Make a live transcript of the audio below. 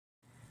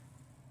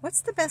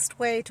What's the best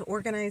way to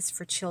organize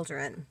for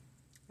children?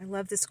 I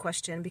love this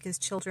question because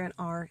children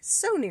are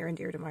so near and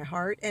dear to my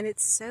heart, and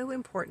it's so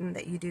important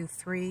that you do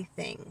three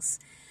things.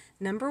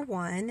 Number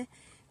one,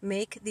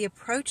 make the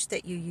approach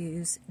that you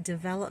use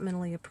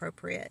developmentally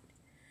appropriate.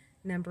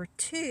 Number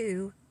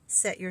two,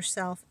 set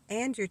yourself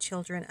and your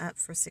children up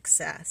for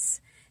success.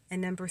 And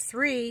number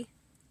three,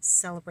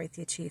 celebrate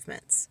the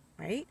achievements,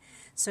 right?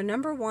 So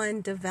number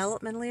one,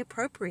 developmentally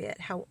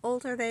appropriate. How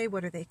old are they?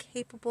 What are they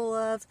capable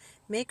of?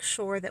 Make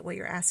sure that what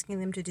you're asking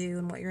them to do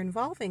and what you're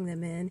involving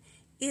them in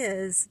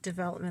is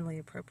developmentally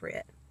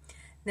appropriate.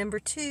 Number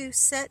two,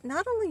 set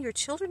not only your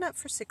children up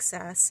for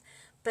success,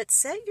 but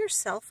set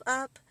yourself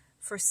up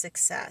for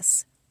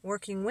success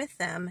working with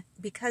them,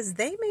 because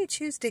they may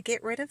choose to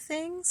get rid of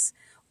things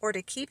or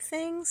to keep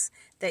things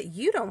that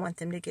you don't want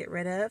them to get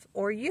rid of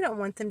or you don't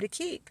want them to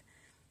keep.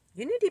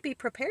 You need to be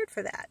prepared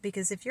for that,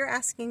 because if you're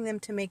asking them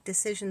to make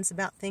decisions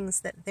about things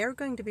that they're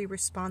going to be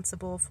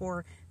responsible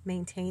for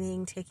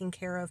maintaining, taking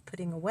care of,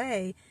 putting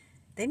away,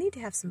 they need to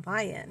have some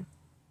buy-in,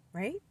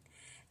 right?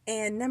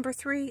 And number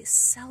three,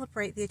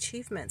 celebrate the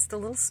achievements, the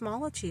little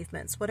small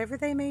achievements, whatever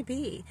they may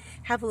be.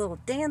 Have a little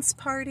dance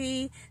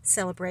party,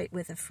 celebrate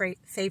with a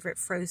favorite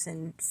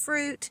frozen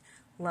fruit,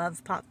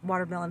 love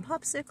watermelon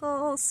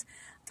popsicles,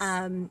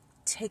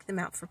 take them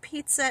out for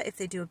pizza if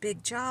they do a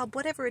big job,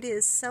 whatever it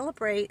is.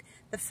 Celebrate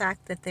the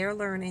fact that they're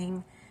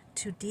learning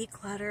to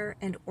declutter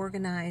and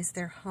organize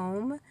their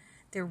home,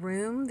 their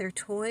room, their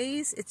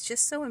toys. It's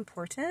just so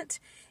important.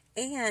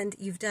 And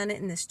you've done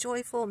it in this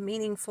joyful,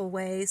 meaningful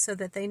way so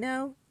that they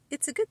know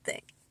it's a good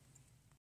thing.